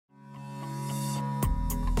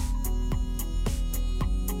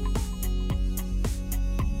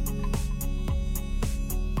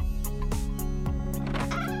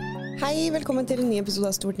Hei, velkommen til en ny episode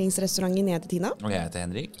av Stortingsrestauranten. Jeg heter Tina. Og jeg heter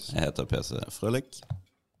Henrik. Jeg heter PC Frølik.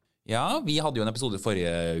 Ja, vi hadde jo en episode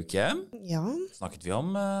forrige uke. Ja, Snakket vi om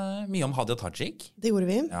mye om Hadia Tajik. det gjorde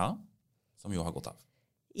vi. Ja, som jo har gått av.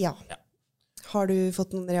 Ja. Ja. Har du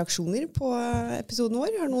fått noen reaksjoner på episoden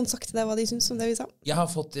vår? Har noen sagt til deg hva de synes om det vi sa? Jeg har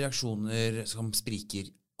fått reaksjoner som spriker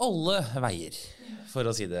alle veier, for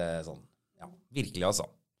å si det sånn. Ja, virkelig altså.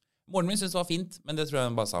 Moren min synes det var fint, men det tror jeg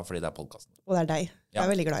hun bare sa fordi det er podcasten. Og det er deg. Jeg Ja.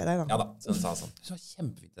 er veldig glad i deg da. Ja da, så hun sa sånn. Det var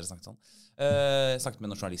kjempefint dere snakket sånn. Jeg snakket med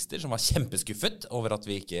noen journalister som var kjempeskuffet over at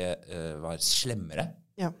vi ikke var slemmere.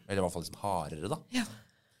 Ja. Eller i hvert fall liksom hardere da. Ja.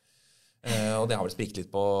 Og det har vel sprikt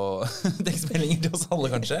litt på tekstmeldinger til oss alle,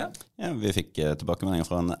 kanskje. Ja, vi fikk tilbakemeldinger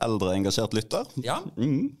fra en eldre engasjert lytter, Ja,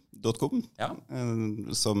 .com, ja.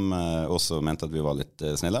 som også mente at vi var litt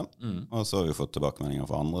snille. Og så har vi fått tilbakemeldinger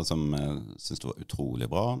fra andre som synes det var utrolig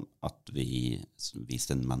bra at vi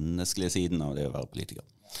viste den menneskelige siden av det å være politiker.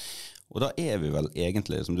 Og da er vi vel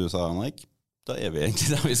egentlig, som du sa, Henrik, da er vi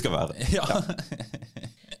egentlig der vi skal være. Ja.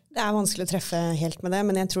 Det er vanskelig å treffe helt med det,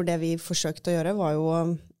 men jeg tror det vi forsøkte å gjøre var jo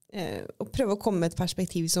å prøve å komme med et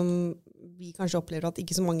perspektiv som vi kanskje opplever at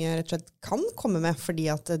ikke så mange rett og slett kan komme med, fordi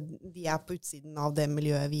at de er på utsiden av det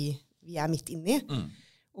miljøet vi er midt inne i.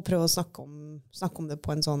 Og prøve å snakke om det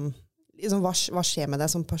på en sånn, liksom, hva skjer med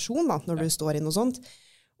deg som person da, når du står i noe sånt.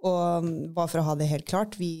 Og bare for å ha det helt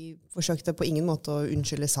klart, vi forsøkte på ingen måte å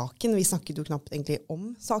unnskylde saken. Vi snakket jo knapt egentlig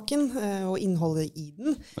om saken og innholdet i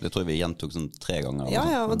den. Og det tror jeg vi gjentok sånn 3 ganger.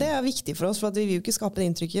 Ja, og det er viktig for oss, for at vi vil jo ikke skape det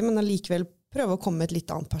inntrykket, men allikevel prøve å komme med et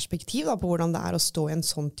litt annet perspektiv da, på hvordan det er å stå i en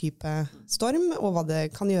sånn type storm, og hva det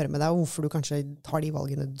kan gjøre med deg, og hvorfor du kanskje tar de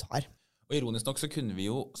valgene du tar. Og ironisk nok så kunne vi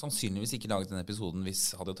jo sannsynligvis ikke laget denne episoden hvis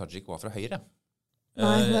Hadia Tajik var fra Høyre.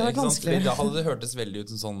 Nei, det har vært Ikke sant? vanskelig. Fordi da hadde det hørtes veldig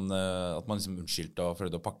ut som sånn at man liksom unnskyldte og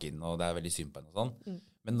prøvde å pakke inn, og det er veldig synd på henne og sånn.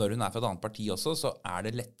 Men når hun er fra et annet parti også, så er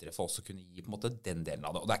det lettere for oss å kunne gi på en måte den delen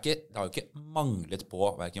av det. Og det har jo ikke manglet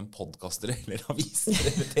på hverken podcaster eller aviser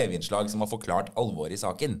eller TV-innslag som har forklart alvoret i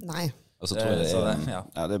saken. Nei. Og så tror jeg Så det det- er,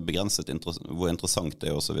 ja. det er begrenset hvor interessant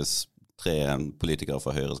det er også hvis 3 politikere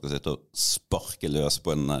fra Høyre skal sitte og sparke løs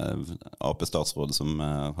på en AP-statsråd som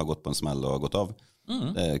har gått på en smell og har gått av.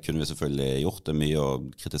 Det kunne vi selvfølgelig gjort, det er mye å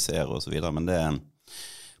kritisere og så videre, men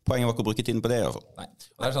poenget var ikke å bruke tiden på det i hvert fall. Nei.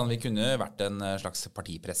 Og det er sånn, vi kunne vært en slags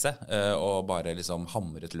partipresse og bare liksom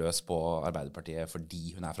hamret løs på Arbeiderpartiet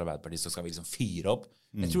fordi hun er fra Arbeiderpartiet, så skal vi liksom fyre opp.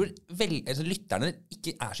 Jeg tror lytterne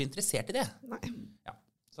ikke er så interessert i det. Nei. Ja.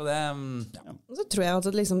 Så det, ja. Og så tror jeg at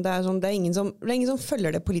liksom, det er ingen som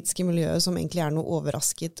følger det politiske miljøet som egentlig er noe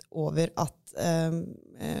overrasket over at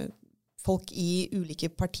folk i ulike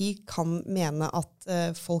parti kan mene at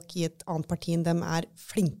folk i et annet parti enn dem er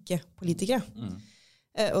flinke politikere.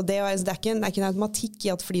 Og det er ikke en automatikk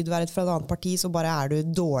i at fordi du er fra et annet parti, så bare er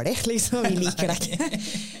du dårlig, liksom. Vi liker deg ikke.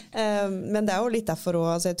 Men det er jo litt derfor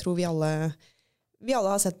også, altså jeg tror vi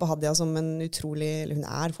alle har sett på Hadia som eller hun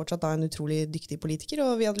er fortsatt en utrolig dyktig politiker,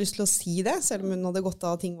 og vi hadde lyst til å si det, selv om hun hadde gått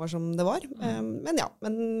av og ting var som det var. Men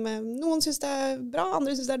noen synes det er bra,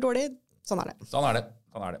 andre synes det er dårlig. Sånn er det. Sånn er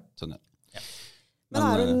det. Sånn, ja. Men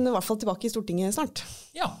er hun i hvert fall tilbake i Stortinget snart?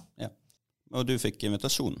 Ja. Og du fikk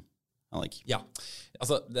invitasjon, Henrik. Ja.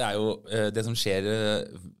 Altså, det er jo det som skjer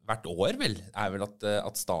hvert år, vel, er vel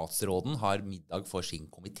at statsråden har middag for sin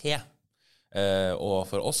komité. Og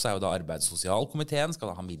for oss er jo da arbeids- og sosialkomiteen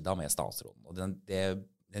skal da ha middag med statsråden. Og den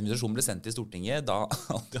invitasjonen ble sendt til Stortinget da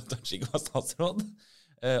Hadia Tajik var statsråd.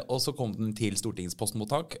 Og så kom den til Stortingets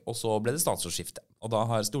postmottak, og så ble det statsrådsskifte. Og da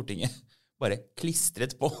har Stortinget bare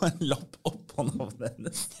klistret på en lapp opp på navnet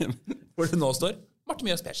hennes, hvor det nå står Marte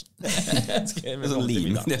Mjøs Persen. Sånn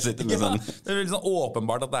lim. Det sitter med sånn. Det er veldig sånn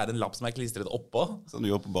åpenbart at det er en lapp som er klistret oppå. Sånn du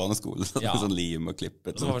gjør på barneskolen, sånn lim og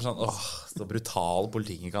klippet. Så var det sånn, så brutal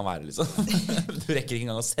politikken kan være, liksom. Du rekker ikke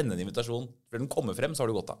engang å sende en invitasjon. Før den kommer frem, så har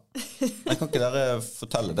du gått av. Men kan ikke dere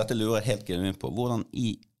fortelle, dette lurer jeg helt genuint på, hvordan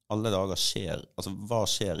i alle dager skjer, altså hva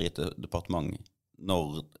skjer i et departement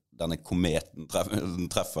når denne kometen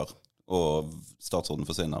treffer, og statsråden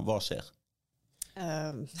forsvinner? Hva skjer?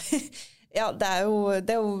 Ja, det er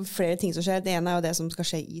jo flere ting som skjer. Det ene er jo det som skal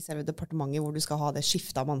skje i selve departementet, hvor du skal ha det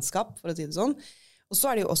skiftet av mannskap, for å si det sånn. Og så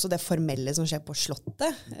er det jo også det formelle som skjer på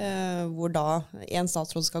Slottet, hvor da en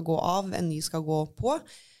statsråd skal gå av, en ny skal gå på.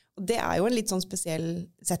 Og det er jo en litt sånn spesiell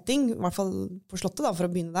setting, i hvert fall på Slottet da, for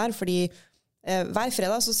å begynne der, fordi hver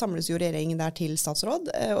fredag så samles jo regjeringen der til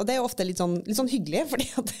statsråd, og det er jo ofte litt sånn hyggelig, fordi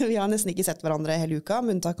at vi har nesten ikke sett hverandre hele uka,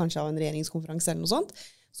 med unntak kanskje av en regjeringskonferanse eller noe sånt.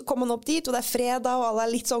 Så kommer man opp dit, og det er fredag, og alle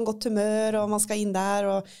er litt sånn godt humør, og man skal inn der,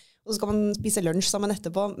 og så skal man spise lunsj sammen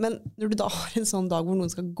etterpå. Men når du da har en sånn dag hvor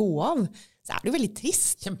noen skal gå av, så er det jo veldig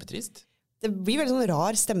trist. Kjempetrist. det blir veldig sånn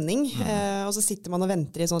rar stemning, og så sitter man og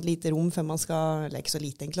venter i et sånt lite rom før man skal, eller ikke så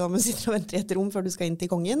lite egentlig, men sitter og venter i et rom før du skal inn til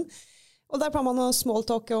kongen. Og der pleier man å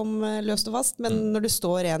smalltalke om løst og fast, men når det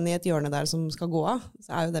står en i et hjørne der som skal gå av,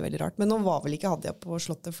 så er jo det veldig rart. Men nå var vel ikke Hadia på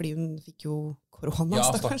slottet, fordi hun fikk jo korona. Ja,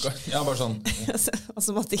 stakkar. Ja, bare sånn.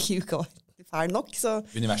 Altså, at ikke uka var fæl nok, så...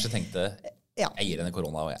 Universet tenkte, jeg gir henne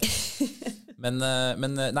korona, og jeg... Men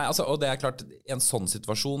nei, altså, og det er klart, i en sånn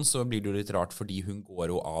situasjon så blir det jo litt rart, fordi hun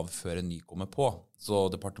går jo av før en ny kommer på. Så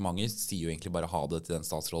departementet sier jo egentlig bare ha det til den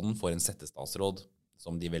statsråden, får en settestatsråd,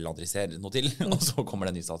 som de vel aldri ser noe til, og så kommer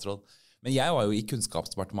det en ny statsråd. Men jeg var jo i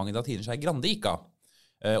Kunnskapsdepartementet da Trine Skei Grande gikk av.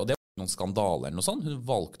 Og det var noen skandaler eller noe sånt. Hun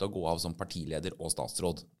valgte å gå av som partileder og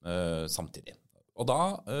statsråd samtidig. Og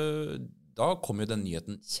da kom jo den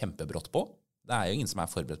nyheten kjempebrått på. Det er jo ingen som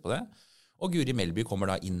er forberedt på det. Og Guri Melby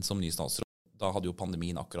kommer da inn som ny statsråd. Da hadde jo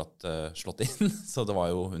pandemien akkurat slått inn, så det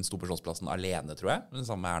var jo, hun sto på Slottsplassen alene, tror jeg,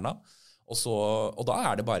 sammen med Erna. Og da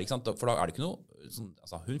er det bare, ikke sant, for da er det ikke noe, sånn,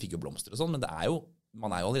 altså hun fikk jo blomster og sånn, men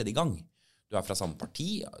man er jo allerede i gang. Du er fra samme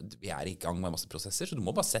parti, vi er i gang med masse prosesser, så du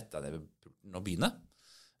må bare sette deg ned ved pulten og begynne.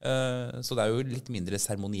 Så det er jo litt mindre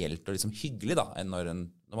seremonielt og liksom hyggelig da, enn når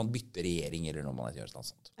man bytter regjering eller når man gjør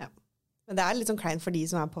noe sånt. Ja. Men det er litt sånn kleint for de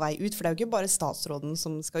som er på vei ut, for det er jo ikke bare statsråden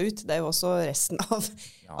som skal ut, det er jo også resten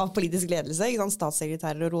av politisk ledelse, ikke sant?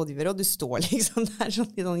 Statssekretærer og rådgivere, og du står liksom der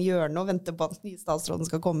sånn i sånn hjørne og venter på at den nye statsråden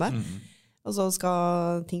skal komme. Og så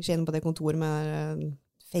skal ting skje inn på det kontoret med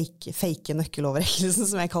fake nøkkeloverrekkelsen,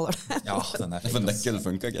 som jeg kaller det. Ja, den er fake. For nøkkel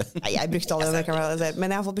funker ikke. Nei, jeg brukte alle nøkkelene,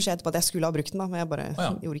 men jeg har fått beskjed etterpå at jeg skulle ha brukt den da, men jeg bare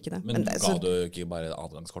gjorde ikke det. Men ga du ikke bare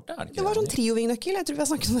adgangskortet? Er det ikke det var sånn trioving-nøkkel, jeg tror vi har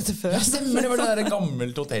snakket om dette før. Ja, stemmer, det var det der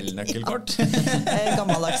gammelt hotellnøkkelkort.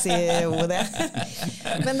 Gammeldags i OD.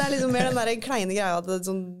 Men det er liksom mer den der kleine greia at det er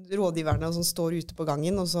sånn rådgiverne som står ute på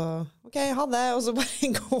gangen, og så, ok, ha det, og så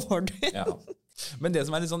bare går du. Ja. Men det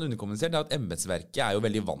som er litt sånn underkommunisert er at embetsverket er jo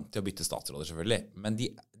veldig vant til å bytte statsråder selvfølgelig, men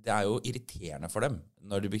det er jo irriterende for dem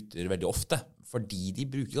når de bytter veldig ofte, fordi de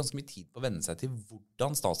bruker ganske mye tid på å venne seg til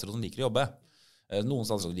hvordan statsråden liker å jobbe. Noen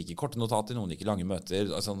statsråder liker korte notater, noen liker lange møter,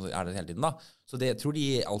 sånn er det hele tiden da. Så jeg tror de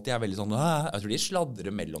alltid er veldig sånn, jeg tror de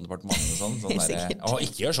sladrer mellom departementene sånn der,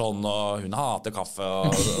 ikke gjør sånn, og hun hater kaffe,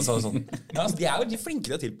 og sånn. Ja, så de er jo veldig flinke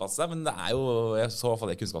til å tilpasse seg, men det er jo, jeg så for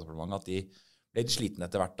det Kunnskapsdepartementet, at de ble litt slitne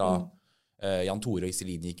etter hvert da. Jan Tore og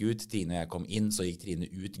Iselin gikk ut, Trine og jeg kom inn, så gikk Trine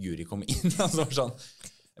ut, Guri kom inn, altså sånn.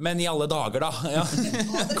 Men i alle dager da, ja.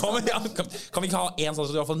 Kan vi ikke ha en sånn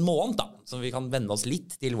i hvert fall en måned da, så vi kan vende oss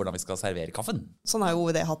litt til hvordan vi skal servere kaffen? Sånn har jo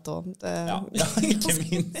det hatt også. Ja, ikke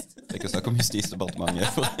minst. Det er ikke snakk om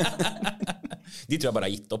Justisdepartementet. De tror jeg bare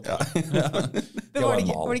har gitt opp. Ja. Var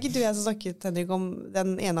det ikke du jeg som snakket, Henrik, om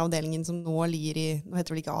den ene avdelingen som nå ligger i, nå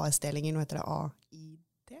heter det vel ikke AS-delinger, nå heter det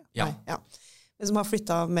AID? Ja. Nei, ja. Som har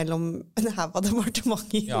flyttet mellom en haug av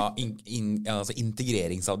departementer. Ja, altså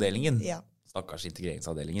integreringsavdelingen. Ja. Stakkars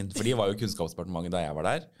integreringsavdelingen. For de var jo Kunnskapsdepartementet da jeg var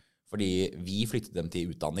der. Fordi vi flyttet dem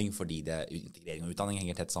til utdanning, fordi integrering og utdanning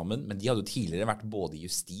henger tett sammen. Men de hadde jo tidligere vært både i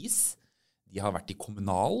justis, de har vært i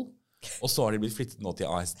kommunal, og så har de blitt flyttet nå til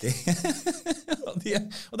ASD. Og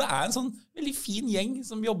det er en sånn veldig fin gjeng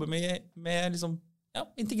som jobber med liksom,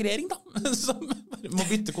 integrering da, som må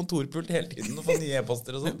bytte kontorpult hele tiden og få nye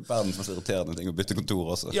e-poster og sånn. Verdens mest irriterende ting å bytte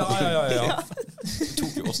kontor også. Ja. Det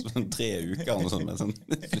tok jo også 3 uker og sånn, med sånn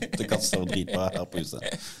flyttekasser og drit her på huset.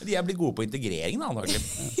 De er blitt gode på integrering da, antagelig.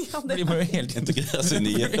 De må jo hele tiden integrere seg i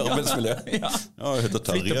nye arbeidsmiljø. Flytte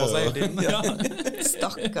på seg hele tiden. Ja.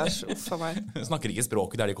 Stakkars, for meg. Snakker ikke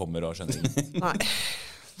språket der de kommer og skjønner ikke. Nei.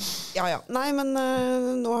 Ja. Nei, men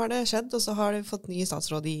nå har det skjedd, og så har de fått ny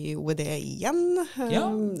statsråd i OED igjen. Ja.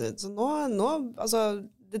 Så nå altså,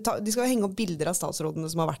 de skal jo henge opp bilder av statsrådene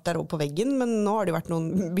som har vært der oppe på veggen, men nå har det vært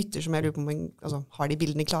noen bytter som jeg lurer på om, altså, har de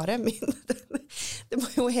bildene klare? Det må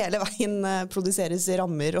jo hele veien produseres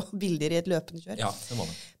rammer og bilder i et løpende kjør. Ja, det må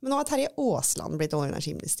det. Men nå har Terje Aasland blitt olje- og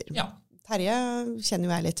energiminister. Ja. Terje kjenner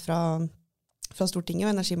jo jeg litt fra Stortinget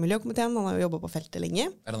og Energimiljøkomiteen. Han har jo jobbet på feltet lenge.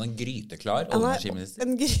 Er han en gryteklar olje-og-energiminister?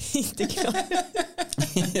 En gryteklar.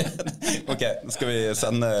 Ok, skal vi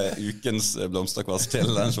sende ukens blomsterkvast til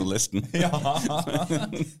den journalisten? Ja.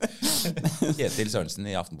 Kjetil Sørensen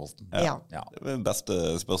i Aftenposten. Ja. Det var det beste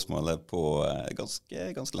spørsmålet på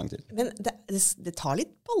ganske lang tid. Men det tar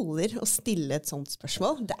litt baller å stille et sånt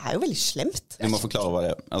spørsmål. Det er jo veldig slemt. Jeg må forklare hva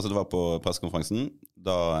det er. Altså, det var på pressekonferansen.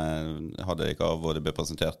 Da hadde jeg ikke av, og det ble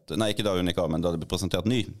presentert, nei, ikke da hun ikke av, men da det ble presentert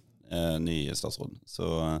ny statsråd. Så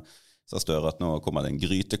sa Støre at nå kommer det en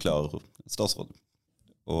gryteklar statsråd.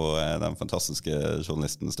 Og den fantastiske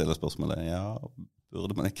journalisten stiller spørsmålet, ja,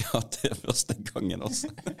 burde man ikke hatt det første gangen også?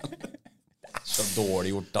 Så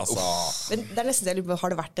dårlig gjort, altså. Men det nesten jeg lurer på, har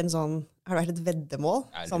det vært et veddemål?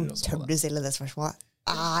 Sånn, tør du stille det spørsmålet?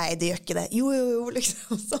 Nei, det gjør ikke det. Jo,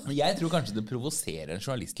 liksom. Men jeg tror kanskje det provoserer en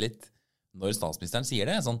journalist litt når statsministeren sier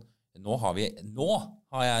det. Sånn, nå har jeg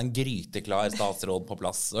en gryteklar statsråd på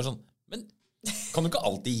plass. Og sånn, men kan du ikke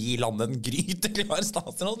alltid gi landet en gryteklar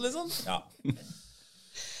statsråd, liksom? Ja.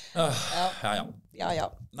 Ja.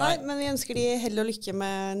 Nei, men vi ønsker de hell og lykke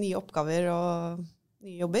med nye oppgaver og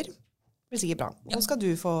nye jobber. Det blir sikkert bra. Nå skal du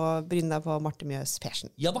få bryne deg på Marte Mjøs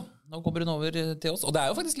Persen. Ja da, nå kommer hun over til oss. Og det er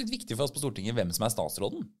jo faktisk litt viktig for oss på Stortinget hvem som er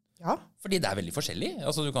statsråden. Ja. Fordi det er veldig forskjellig.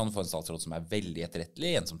 Altså, du kan få en statsråd som er veldig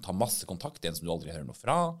etterrettelig, en som tar masse kontakt, en som du aldri hører noe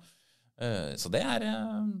fra. Så nå er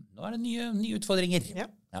det nye utfordringer. Ja.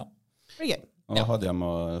 Det blir gøy. Og Hadia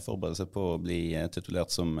må forberede seg på å bli titulert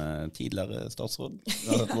som tidligere statsråd.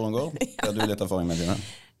 Hvordan går? Har du litt erfaring med dine?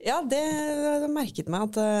 Ja, det merket meg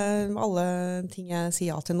at alle ting jeg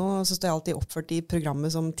sier ja til nå, så står jeg alltid oppført i programmet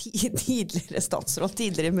som tidligere statsråd,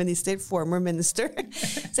 tidligere minister, former minister.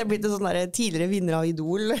 Så jeg ble til sånn der tidligere vinner av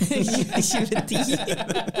Idol i 2010.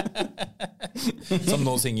 Som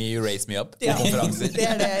nå synger You Raise Me Up på konferanser. Det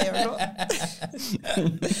det jeg gjør nå.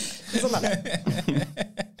 Sånn det.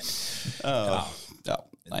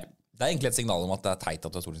 Nei. Det er egentlig et signal om at det er teit at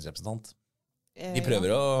du er stortingsrepresentant. De prøver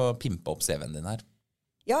å pimpe opp CV-en din her.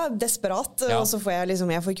 Ja, desperat, og så får jeg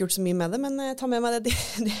får ikke gjort så mye med det, men jeg tar med meg det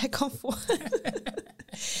jeg kan få.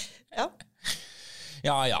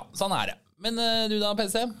 Ja, sånn er det. Men du da,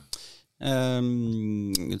 PC?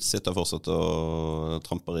 Sitter fortsatt og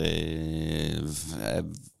tramper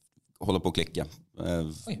holder på å klikke.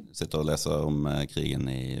 Sitter og leser om krigen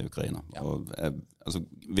i Ukraina. Og,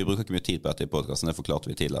 vi bruker ikke mye tid på dette i podcasten, det forklarte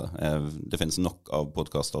vi tidligere. Det finnes nok av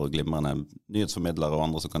podcaster og glimrende nyhetsformidlere og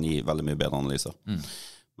andre som kan gi veldig mye bedre analyser.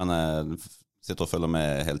 Men sitter og følger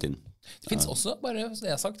med hele tiden. Det finnes også, bare så det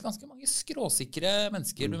jeg har sagt, ganske mange skråsikre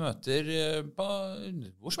mennesker du møter på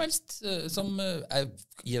hvor som helst, som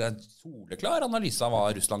gir en soleklar analyse av hva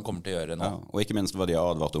Russland kommer til å gjøre nå. Ja, og ikke minst hva de har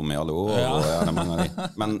advart om i alle år. Og det er mange av de.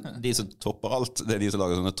 Men de som topper alt, det er de som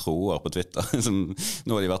lager sånne tråder på Twitter.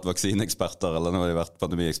 Nå har de vært vaksineeksperter, eller nå har de vært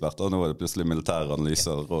pandemieksperter, og nå er det plutselig militære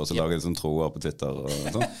analyser, og så lager de sånne tråder på Twitter. Og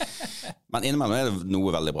sånn. Men innimellom er det noe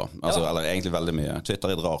veldig bra. Eller egentlig veldig mye. Twitter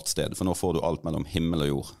er et rart sted, for nå får du alt mellom himmel og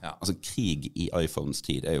jord. Altså krig i iPhones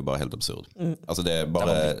tid er jo bare helt absurd. Altså det er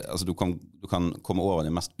bare, du kan komme over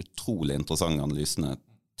de mest utrolig interessante analysene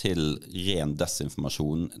til ren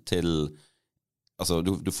desinformasjon, til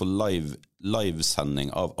du får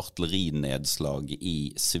livesending av artillerinedslag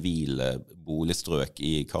i sivile boligstrøk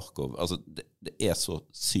i Kharkov. Det er så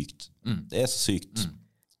sykt. Det er så sykt.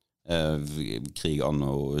 Krig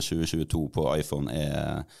anno 2022 på iPhone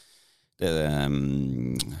det er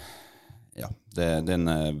en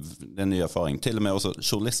ny erfaring. Til og med også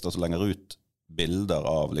journalister som lenger ut bilder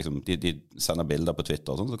av de sender bilder på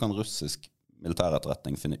Twitter og sånn, så kan russisk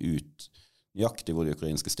militæretterretning finne ut nøyaktig hvor de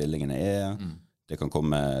ukrainske stillingene er. Det kan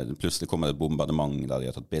plutselig kommer et bombardement der de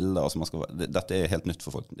har tatt bilder. Dette er helt nytt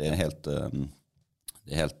for folk. Det er helt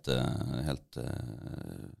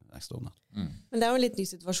ekstraordinært. Men det er jo en litt ny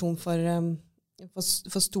situasjon for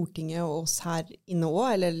Stortinget og oss her inne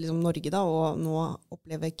også, eller Norge da, og nå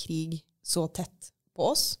opplever krig så tett på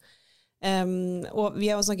oss. Og vi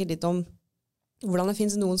har jo snakket litt om hvordan det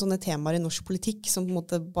finnes noen sånne temaer i norsk politikk som på en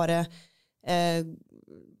måte bare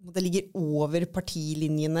ligger over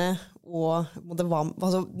partilinjene og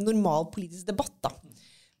normal politisk debatt da.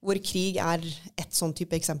 Hvor krig er et sånn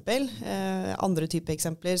type eksempel. Andre type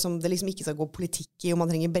eksempler som det ikke skal gå politikk i, og man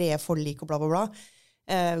trenger brede forlik og bla bla bla.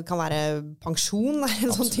 Kan være pensjon,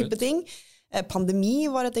 en sånn type ting. Pandemi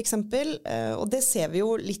var et eksempel, og det ser vi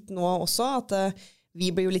jo litt nå også, at vi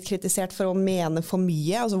blir jo litt kritisert for å mene for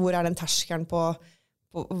mye. Altså hvor er den terskelen på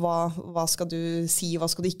hva skal du si, hva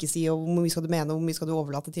skal du ikke si, og hvor mye skal du mene, og hvor mye skal du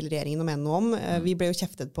overlate til regjeringen å mene noe om. Vi ble jo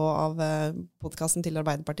kjeftet på av podcasten til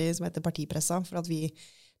Arbeiderpartiet som heter Partipressa, for at vi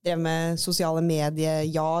drev med sosiale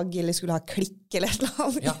mediejag, eller skulle ha klikk, eller et eller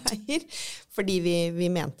annet greier. Fordi vi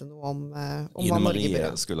mente noe om Ine Marie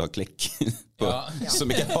skulle ha klikk på, som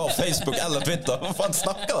ikke har Facebook eller Twitter. Hva faen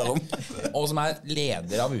snakker dere om? Og som er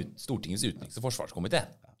leder av Stortingets utenriks- og forsvarskomité.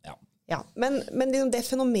 Ja, men det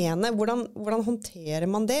fenomenet, hvordan håndterer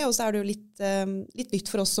man det? Og så er det jo litt nytt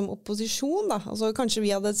for oss som opposisjon da. Altså kanskje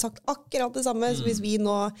vi hadde sagt akkurat det samme, så hvis vi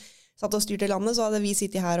nå satt og styrte landet, så hadde vi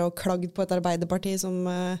sittet her og klagd på et Arbeiderparti som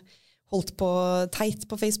holdt på teit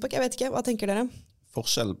på Facebook. Jeg vet ikke, hva tenker dere?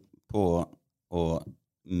 Forskjell på å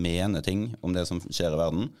mene ting om det som skjer i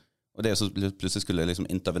verden, og det som plutselig skulle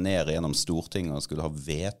intervenere gjennom Stortinget og skulle ha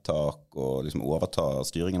vedtak og overta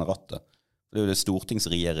styringen av rattet. Det er jo det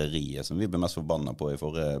stortingsregjereriet som vi ble mest forbannet på i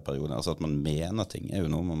forrige periode. Altså at man mener ting er jo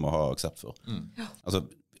noe man må ha aksept for. Altså,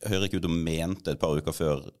 Høyre gikk ut og mente et par uker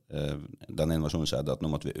før denne invasjonen skjedde at nå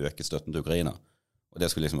måtte vi øke støtten til Ukraina. Og det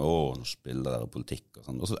skulle liksom, nå spiller dere politikk og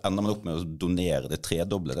sånn. Og så ender man opp med å donere det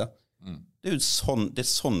tredoblede. Det er jo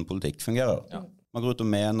sånn politikk fungerer. Man går ut og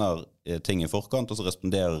mener ting i forkant, og så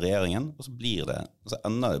responderer regjeringen, og så blir det, og så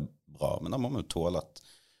ender det bra. Men da må man jo tåle at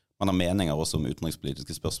man har meninger også om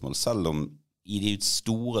utenrikspolitiske spørsmål, selv om i de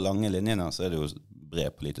store, lange linjene så er det jo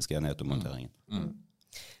bred politisk enighet om håndteringen.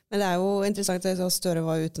 Men det er jo interessant at Støre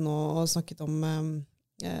var ute nå og snakket om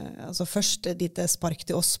altså først et lite spark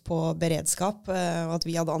til oss på beredskap, og at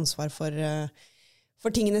vi hadde ansvar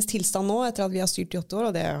for tingenes tilstand nå, etter at vi har styrt i 8 år,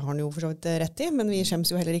 og det har han jo for så vidt rett i, men vi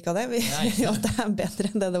skjems jo heller ikke av det. At det er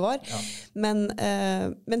bedre enn det var.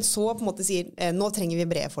 Men så på en måte sier, nå trenger vi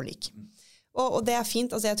brede forlik. Og det er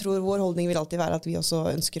fint, altså jeg tror vår holdning vil alltid være at vi også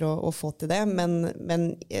ønsker å få til det, men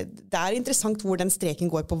det er interessant hvor den streken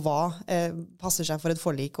går på hva passer seg for et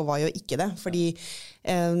forlik og hva gjør ikke det. Fordi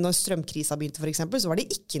når strømkrisa begynte for eksempel, så var det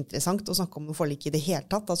ikke interessant å snakke om noe forlik i det hele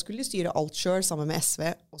tatt. Da skulle de styre alt selv sammen med SV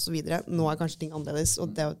og så videre. Nå er kanskje ting annerledes,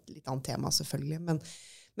 og det er jo et litt annet tema selvfølgelig, men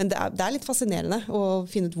det er litt fascinerende å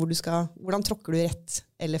finne ut hvordan tråkker du rett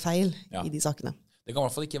eller feil i de sakene. Det kan i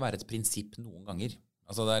hvert fall ikke være et prinsipp noen ganger.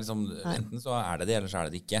 Altså det er liksom, enten så er det, eller så er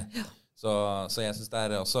det ikke. Så jeg synes det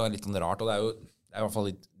er også litt sånn rart, og det er i hvert fall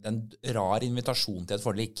en rar invitasjon til et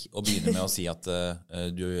forlik å begynne med å si at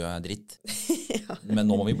du er dritt. Men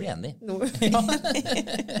nå må vi bli enige.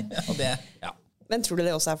 Og det, Men tror du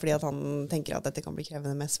det også er fordi at han tenker at dette kan bli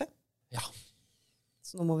krevende med SV? Ja.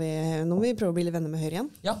 Så nå må vi prøve å bli venner med Høyre igjen.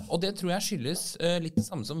 Ja, og det tror jeg skyldes litt det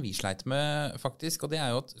samme som vi sleit med faktisk, og det er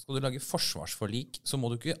jo at skal du lage forsvarsforlik, så må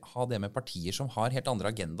du ikke ha det med partier som har helt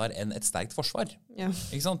andre agendaer enn et sterkt forsvar.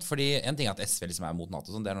 Ikke sant? Fordi en ting er at SV liksom er mot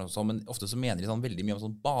NATO, sånn, det er noe sånn, men ofte så mener de sånn veldig mye om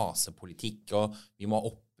sånn basepolitikk, og vi må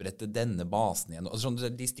opprette denne basen igjen, altså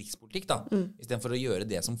sånn distriktspolitikk da, i stedet for å gjøre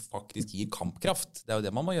det som faktisk gir kampkraft. Det er jo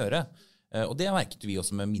det man må gjøre. Og det merket vi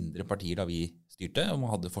også med mindre partier da vi styrte, og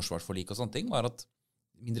man hadde forsvarsforlik og sånne ting, var at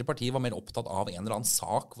mindre partier var mer opptatt av en eller annen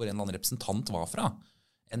sak hvor en eller annen representant var fra,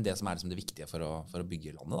 enn det som er liksom det viktige for å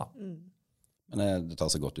bygge landet. Da. Men det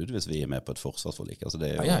tar seg godt ut hvis vi er med på et forsvarsforlik. Altså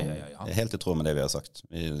det er jo det er helt i tråd med det vi har sagt.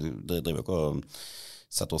 Vi driver ikke og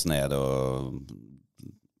setter oss ned og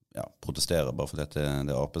protesterer bare fordi det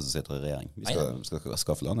er Ap som sitter i regjering. Vi skal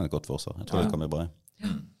skaffe landet et godt forsvar. Jeg tror det kan bli bra.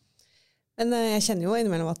 Men jeg kjenner jo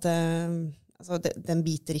innimellom at altså, den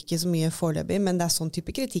biter ikke så mye foreløpig, men det er sånn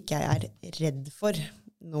type kritikk jeg er redd for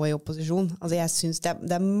nå i opposisjon. Altså jeg synes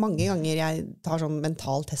det er mange ganger jeg tar sånn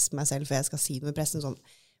mental test med meg selv før jeg skal si noe i pressen, sånn,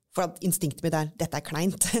 for at instinktet mitt dette er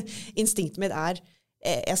kleint. Instinktet mitt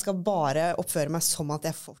jeg skal bare oppføre meg som at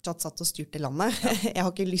jeg fortsatt satt og styrte landet. Jeg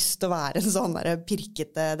har ikke lyst til å være en sånn der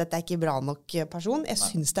pirkete, dette er ikke bra nok person. Jeg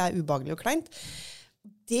synes det er ubehagelig og kleint.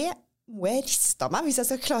 Det må jeg riste av meg hvis jeg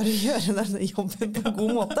skal klare å gjøre denne jobben på en god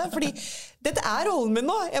måte. Fordi dette er rollen min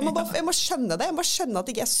nå. Jeg må skjønne det. Jeg må skjønne at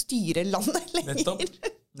ikke jeg styrer landet lenger.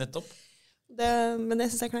 Nettopp. Men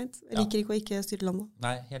jeg synes det er kleint. Jeg liker ikke å ikke styre landet.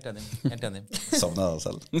 Nei, helt enig. Savner deg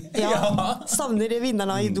selv. Ja, savner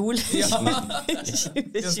vinnerne av Idol. Jeg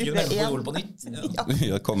ønsker å nærme på Idol på nytt.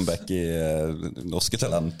 Gjør comeback i Norske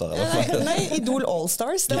Talenter. Nei, Idol All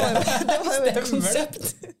Stars. Det var jo et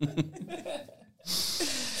konsept.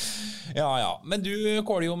 Ja. Men du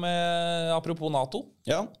kåler jo med, apropos NATO.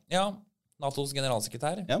 Ja. NATOs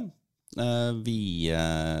generalsekretær. Ja. Vi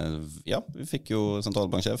fikk jo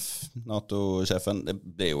sentralbanksjef, NATO-sjefen. Det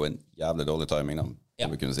ble jo en jævlig dårlig timing da,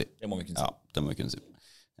 det må vi kunne si. Det må vi kunne si.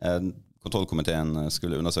 Kontrollkomiteen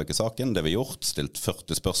skulle undersøke saken, det vi gjort, stilt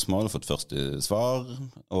 40 spørsmål, fått 40 svar,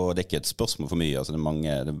 og det er ikke et spørsmål for mye, altså det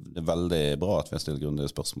er veldig bra at vi har stilt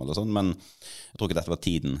grundige spørsmål og sånn, men jeg tror ikke dette var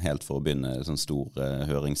tiden helt for å begynne sånn stor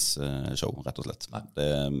høringsshow, rett og slett.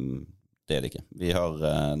 Det er det ikke. Vi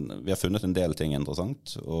har funnet en del ting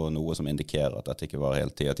interessant, og noe som indikerer at dette ikke var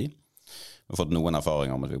helt 10 av 10. Vi har fått noen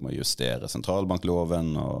erfaringer om at vi må justere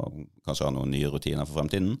sentralbankloven, og kanskje ha noen nye rutiner for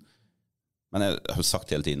fremtiden. Men jeg har jo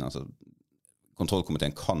sagt hele tiden, altså,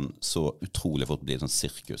 kontrollkomiteen kan så utrolig fort bli et sånn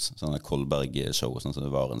sirkus, sånn Kolberg-show, sånn som det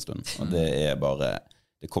var en stund. Og det er bare,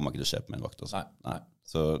 det kommer ikke til å skje på min vakt. Altså. Nei.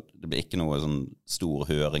 Så det blir ikke noe sånn stor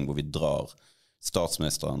høring hvor vi drar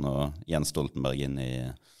statsministeren og Jens Stoltenberg inn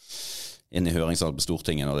i høringssalen på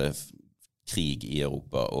Stortinget når det er krig i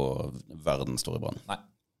Europa og verden står i brann. Nei.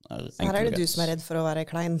 Her er det du som er redd for å være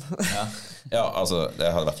klein. Altså, det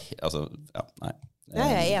hadde vært, nei. Ja,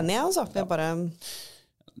 jeg er enig, altså.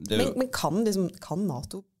 Men kan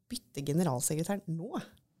NATO bytte generalsekretæren nå?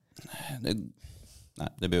 Nei,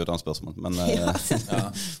 det blir jo et annet spørsmål. Men,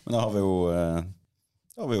 men da har vi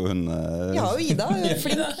jo hun Ja, og Ida,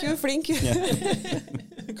 flink.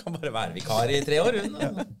 Du kan bare være vikar i 3 år, hun.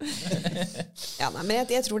 Ja, nei, men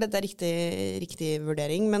jeg tror dette er riktig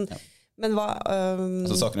vurdering, men hva...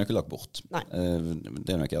 Altså, saken er jo ikke lagt bort. Nei.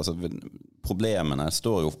 Det er jo ikke, altså, problemene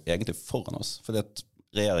står jo egentlig foran oss, fordi at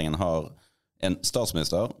regjeringen har en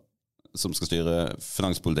statsminister som skal styre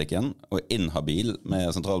finanspolitikken, og inhabil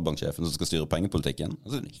med sentralbanksjefen som skal styre pengepolitikken.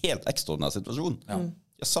 Altså, en helt ekstraordinær situasjon. Ja.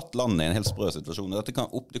 De har satt landet i en helt sprø situasjon. Det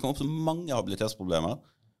kan opp så mange habilitetsproblemer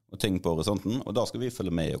og ting på horisonten, og da skal vi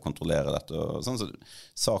følge med og kontrollere dette. Og sånn, så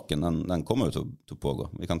saken den kommer jo til å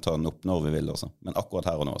pågå. Vi kan ta den opp når vi vil også. Men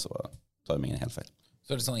akkurat her og nå så var timingen helt feil.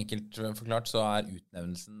 Så litt sånn enkelt forklart, så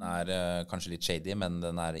utnevnelsen kanskje litt shady, men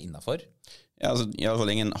den innenfor? Ja, altså, i alle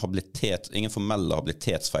fall ingen formelle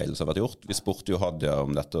habilitetsfeil som har vært gjort. Vi spurte jo Hadia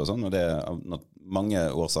om dette og sånn, og det av mange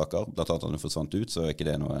årsaker, blant annet at han forsvant ut, så ikke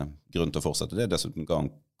det noe grunn til å fortsette det. Dessuten ga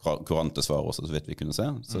han kurante svar også, så vidt vi kunne se,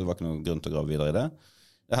 så det var ikke noe grunn til å grave videre i det.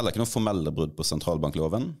 Det heller ikke noe formelle brudd på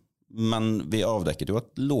sentralbankloven, men vi avdekket jo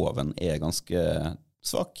at loven ganske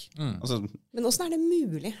svak. Altså, men hvordan det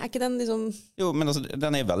mulig? Ikke den liksom... Jo, men altså,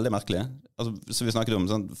 den veldig merkelig. Altså, så vi snakket om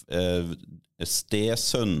sånn,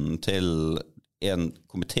 stesønnen til en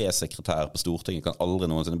komitésekretær på Stortinget kan aldri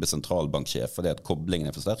noensinne bli sentralbanksjef fordi at koblingen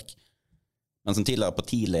for sterk. Men som tidligere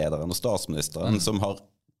partilederen og statsministeren som har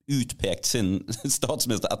utpekt sin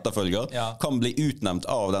statsminister-etterfølger, kan bli utnevnt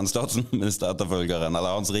av den statsminister-etterfølgeren,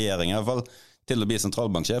 eller hans regjering i hvert fall, til å bli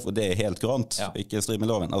sentralbanksjef, og det helt kurant, ikke i strid med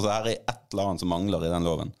loven. Altså her et eller annet som mangler i den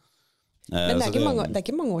loven. Men det er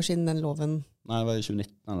ikke mange år siden den loven... Nei, det var i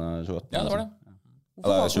 2019 eller 2018. Ja, det var det.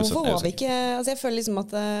 Hvorfor var vi ikke... Altså jeg føler liksom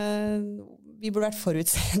at vi burde vært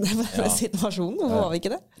forutseende for den situasjonen. Hvorfor var vi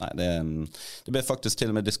ikke det? Nei, det ble faktisk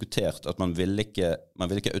til og med diskutert at man ville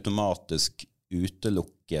ikke automatisk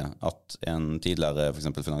utelukke at en tidligere for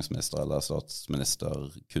eksempel finansminister eller statsminister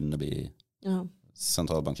kunne bli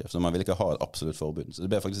sentralbanksjef. Så man ville ikke ha et absolutt forbud. Så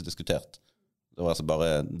det ble faktisk diskutert. Det var altså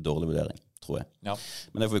bare en dårlig vurdering, tror jeg. Ja.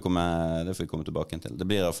 Men det får vi komme tilbake til. Det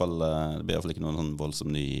blir i hvert fall ikke noen sånn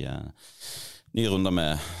voldsom nye runder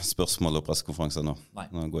med spørsmål og pressekonferanser nå. Nei.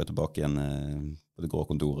 Nå går jeg tilbake igjen på det grå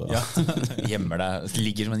kontoret. Ja. Gjemmer deg,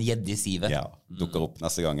 ligger som en gjedde i sivet. Ja, dukker opp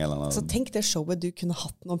neste gang. Eller så tenk det showet du kunne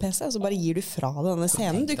hatt noen PC, og så bare gir du fra denne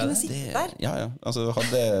scenen. Du kunne sitte der. Ja. Altså,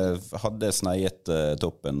 hadde sneiet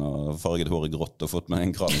toppen og farget håret grått og fått med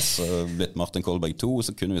en krans og blitt Martin Kolberg 2,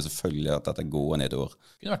 så kunne vi selvfølgelig hatt dette gående i et år.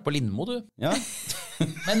 Kunne vært på Lindmo, du. Ja.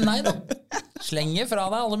 Men nei da. Slenge fra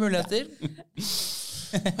deg alle muligheter.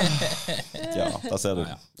 Ja, da ser du.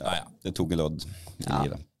 Ja. Det tok en lodd i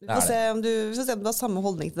livet. Vi får se om du har samme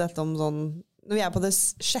holdning til dette om sånn, når vi på det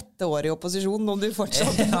 6. året i opposisjon, om du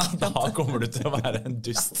fortsatt... Da kommer du til å være en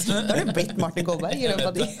dust. Da har du blitt Martin Kolberg i løpet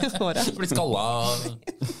av de årene. Blitt skalla.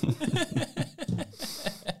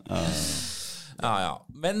 Ja.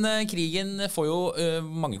 Men krigen får jo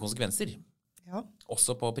mange konsekvenser. Ja.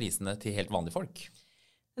 Også på prisene til helt vanlige folk.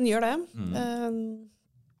 Den gjør det.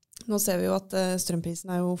 Nå ser vi jo at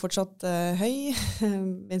strømprisene jo fortsatt høy,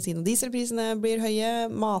 bensin- og dieselprisene blir høye,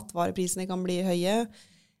 matvareprisene kan bli høye,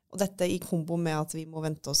 og dette i kombo med at vi må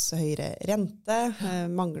vente oss høyere rente,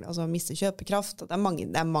 miste kjøpekraft. Det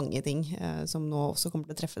er mange ting som nå også kommer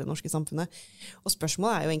til å treffe det norske samfunnet. Og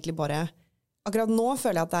spørsmålet jo egentlig bare, akkurat nå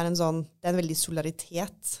føler jeg at det er en veldig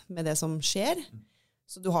solidaritet med det som skjer,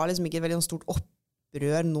 så du har liksom ikke et veldig stort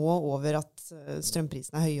opprør nå over at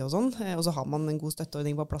strømprisene høye og sånn, og så har man en god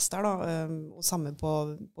støtteordning på plass der da, og samme på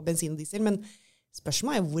bensin og diesel, men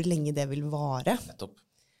spørsmålet hvor lenge det vil vare. Nettopp.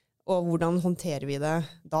 Og hvordan håndterer vi det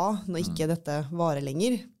da, når ikke dette varer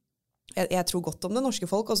lenger? Jeg tror godt om det norske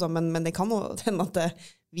folk også, men det kan jo hende at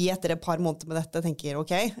vi etter et par måneder med dette tenker,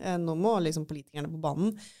 ok, nå må liksom politikerne på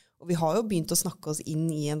banen, og vi har jo begynt å snakke oss inn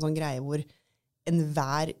i en sånn greie hvor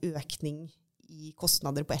enhver økning i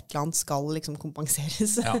kostnader på et eller annet skal liksom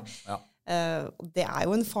kompenseres. Ja. Det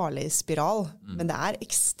jo en farlig spiral, men det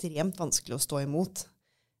ekstremt vanskelig å stå imot.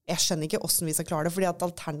 Jeg skjønner ikke hvordan vi skal klare det, fordi at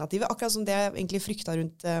alternativet, akkurat som det jeg egentlig fryktet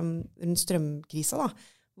rundt strømkrisa,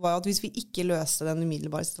 var at hvis vi ikke løste den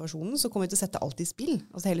umiddelbare situasjonen, så kommer vi til å sette alt i spill.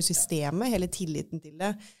 Altså hele systemet, hele tilliten til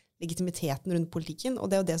det, legitimiteten rundt politikken, og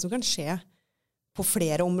det jo det som kan skje på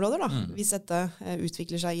flere områder da, hvis dette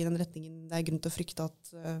utvikler seg i den retningen det grunn til å frykte at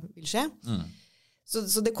vil skje.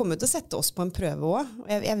 Så det kommer til å sette oss på en prøve også.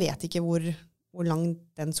 Jeg vet ikke hvor langt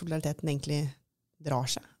den solidariteten egentlig drar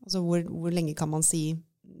seg. Altså hvor lenge kan man si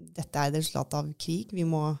dette det resultat av krig,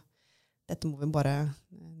 dette må vi bare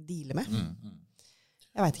deale med.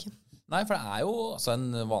 Jeg vet ikke. Nei, for det jo, altså en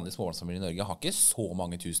vanlig småbarnsfamilie i Norge har ikke så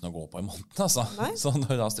mange tusen å gå på i måneden, altså. Så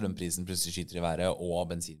når da strømprisen plutselig skyter i været, og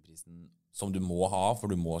bensinprisen som du må ha,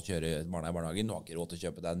 for du må kjøre barna i barnehagen, du har ikke råd til å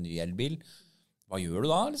kjøpe deg en ny elbil, hva gjør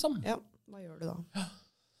du da, liksom? Ja, hva gjør du da?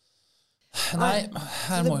 Nei,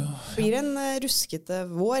 her må jo... Det blir en ruskete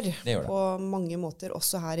vår det. På mange måter,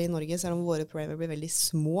 også her i Norge, selv om våre problemer blir veldig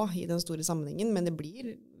små i den store sammenhengen, men det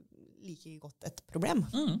blir like godt et problem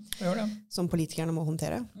det gjør det. Som politikerne må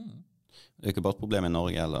håndtere. Det ikke bare et problem i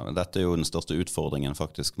Norge heller. Dette jo den største utfordringen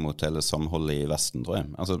faktisk mot hele samholdet i Vesten, tror jeg.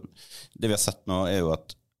 Altså, det vi har sett nå jo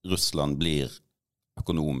at Russland blir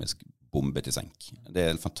økonomisk bombet i senk. Det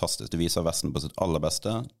fantastisk. Det viser Vesten på sitt aller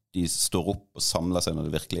beste. De står opp og samler seg når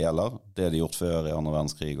det virkelig gjelder. Det de gjort før i andre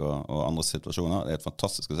verdenskrig og andre situasjoner. Det helt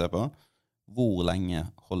fantastisk å se på. Hvor lenge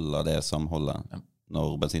holder det samholdet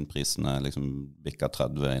når bensinprisene liksom bikker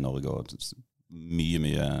 30 i Norge og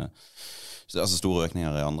mye altså store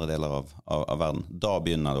økninger i andre deler av verden? Da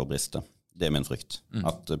begynner det å briste. Det min frykt.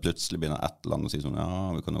 At plutselig begynner ett land å si sånn,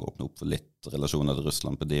 ja, vi kan jo åpne opp for litt relasjoner til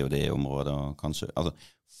Russland på det og det området. Og kanskje, altså,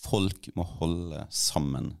 folk må holde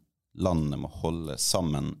sammen. Landet må holde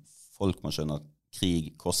sammen. Folk må skjønne at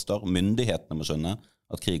krig koster. Myndighetene må skjønne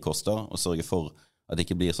at krig koster, og sørge for at det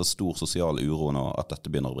ikke blir så stor sosial uro nå at dette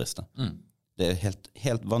begynner å briste. Det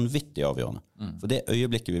helt vanvittig avgjørende. For det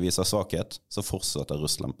øyeblikket vi viser svakhet, så fortsetter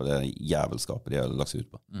Russland på det jævelskapet de har lagt seg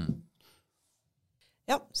ut på.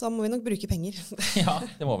 Ja, så da må vi nok bruke penger. Ja,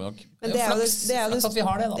 det må vi nok. Men det flaks at vi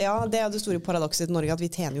har det da. Ja, det det store paradokset i Norge, at vi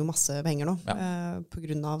tjener jo masse penger nå, på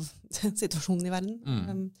grunn av situasjonen i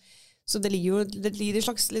verden. Så det ligger et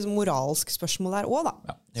slags liksom, moralsk spørsmål der også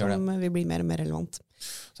da, som vil bli mer og mer relevant.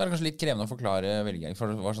 Så det kanskje litt krevende å forklare velgerne, for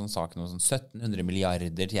det var sånn sak noe sånn 1700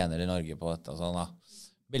 milliarder tjener i Norge på dette. Sånn, da.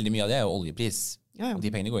 Veldig mye av det jo oljepris. Og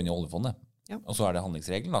de pengene går inn i oljefondet. Og så det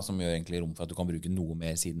handlingsregelen da, som gjør egentlig rom for at du kan bruke noe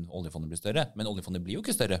mer siden oljefondet blir større. Men oljefondet blir jo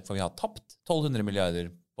ikke større, for vi har tapt 1200 milliarder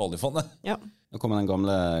på oljefondet. Nå kommer den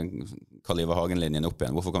gamle Carl Ivar Hagen-linjen opp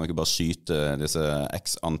igjen. Hvorfor kan vi ikke bare skyte disse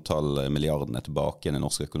x antall milliardene tilbake inn i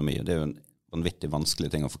norsk økonomi? Det jo en vanvittig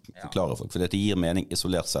vanskelig ting å forklare folk, for det gir mening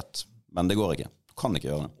isolert sett. Men det går ikke. Du kan ikke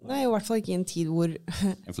gjøre det. Nei, i hvert fall ikke i en tid hvor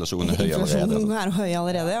inflasjonen høy allerede. Høy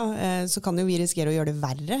allerede, ja. Så kan jo vi risikere å gjøre det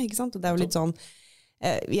verre, ikke sant? Og det jo litt sånn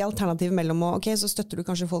i alternativet mellom så støtter du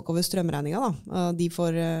kanskje folk over strømregninga da. De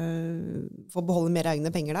får beholde mer egne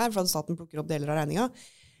penger der, for at staten plukker opp deler av regninga.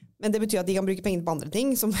 Men det betyr at de kan bruke pengene på andre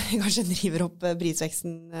ting, som kanskje driver opp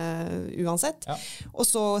prisveksten uansett. Og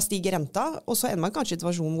så stiger renta, og så ender man kanskje i en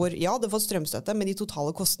situasjon hvor, ja, du får strømstøtte, men de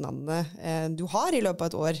totale kostnadene du har i løpet av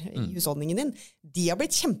et år i husholdningen din, de har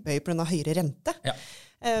blitt kjempehøy på grunn av høyere rente.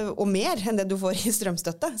 Og mer enn det du får i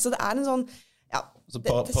strømstøtte. Så det en sånn så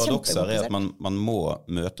paradokser at man må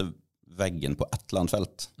møte veggen på et eller annet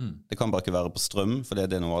felt. Det kan bare ikke være på strøm, for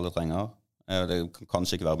det noe alle trenger. Det kan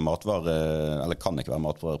kanskje ikke være matvare, eller kan ikke være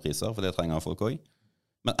matvarepriser, for det trenger folk også.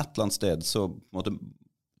 Men et eller annet sted så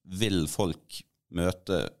vil folk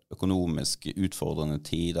møte økonomisk utfordrende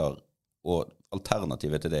tider, og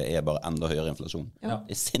alternativet til det bare enda høyere inflasjon.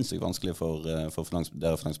 Det sinnssykt vanskelig for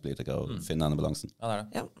dere finanspolitikere å finne denne balansen. Ja,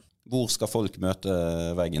 det det. Hvor skal folk møte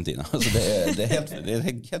veggen, Tina? Altså det er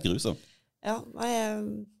helt grusomt. Ja,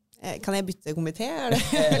 kan jeg bytte komité?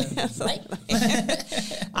 Nei.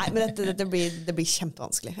 Nei, men det blir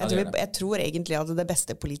kjempevanskelig. Jeg tror egentlig at det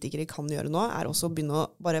beste politikere kan gjøre nå, også å begynne å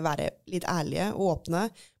bare være litt ærlige og åpne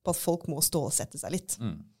på at folk må stålsette seg litt.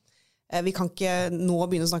 Vi kan ikke nå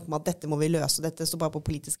begynne å snakke om at dette må vi løse, og dette står bare på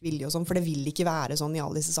politisk vilje og sånn, for det vil ikke være sånn i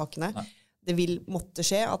alle disse sakene. Det vil måtte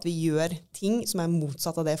skje at vi gjør ting som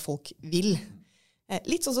motsatt av det folk vil.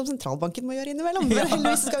 Litt sånn som sentralbanken må gjøre innimellom. Men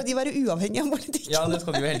heldigvis skal de være uavhengige av politikk. Ja, det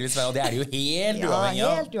skal de jo heldigvis være, og det de jo helt uavhengige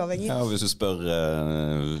av. Helt uavhengig. Ja, hvis du spør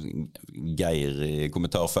Geir i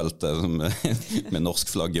kommentarfeltet med norsk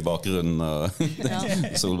flagg i bakgrunnen og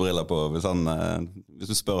solbriller på, hvis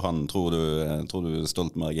du spør han, tror du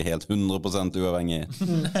Stoltenberg helt 100% uavhengig?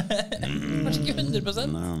 Kanskje ikke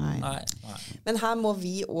 100%? Nei. Men her må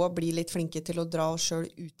vi også bli litt flinke til å dra oss selv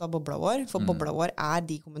ut av bobla vår, for bobla vår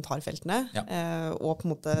de kommentarfeltene, og på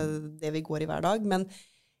en måte det vi går i hver dag. Men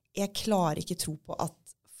jeg klarer ikke tro på at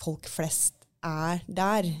folk flest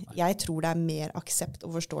der. Jeg tror det mer aksept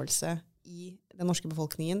og forståelse i den norske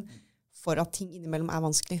befolkningen for at ting innimellom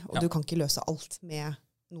vanskelig, og du kan ikke løse alt med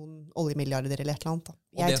noen oljemilliarder eller et eller annet.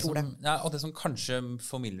 Jeg tror det. Ja, og det som kanskje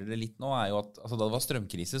formidler det litt nå, jo at da det var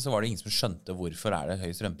strømkrise, så var det ingen som skjønte hvorfor det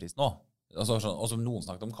høy strømpris nå. Og så noen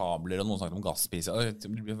snakket om kabler, og noen snakket om gasspriser. Det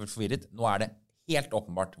ble forvirret. Nå det helt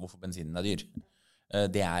åpenbart hvorfor bensinen dyr.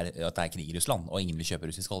 Det at det krig i Russland, og ingen vil kjøpe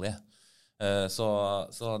russisk olje. Så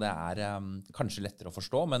det kanskje lettere å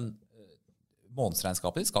forstå, men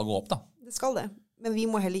månedsregnskapet skal gå opp da. Det skal det. Men vi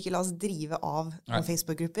må heller ikke la oss drive av noen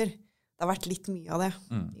Facebook-grupper. Det har vært litt mye av det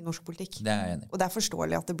i norsk politikk. Det er jeg enig i. Og det er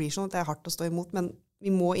forståelig at det blir sånn, at det er hardt å stå imot, men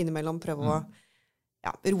vi må innimellom prøve å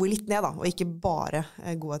roe litt ned da, og ikke bare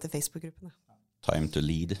gå etter Facebook-gruppene. Time to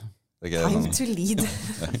lead. Time to lead.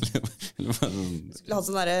 Skulle hatt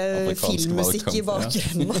sånn der filmmusikk i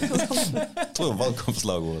bakgrunnen. Jeg tror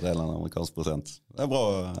valgkampslagordet er en amerikansk prosent. Det er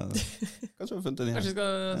bra. Kanskje vi har funnet det igjen. Kanskje vi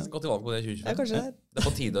skal gå til valg på det 2025? Ja, kanskje det. Det er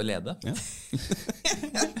på tide å lede. Ja.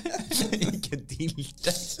 Ikke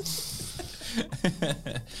dilte.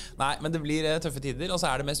 Nei, men det blir tøffe tider, og så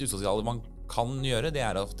er det mest usosiale man kan gjøre, det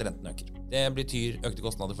er at renten øker. Det betyr økte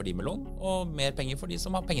kostnader for de med lån, og mer penger for de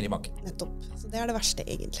som har penger i banken. Nettopp. Så det er det verste,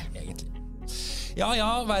 egentlig. Ja,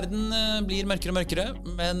 verden blir mørkere og mørkere,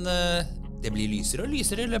 men det blir lysere og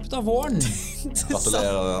lysere i løpet av våren.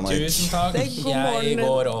 Gratulerer, Henrik. Tusen takk. Jeg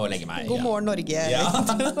går og legger meg. God morgen, Norge. Ja.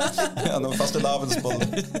 Ja, nå faste lavensboll.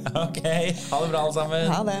 Ok, ha det bra alle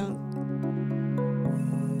sammen. Ha det.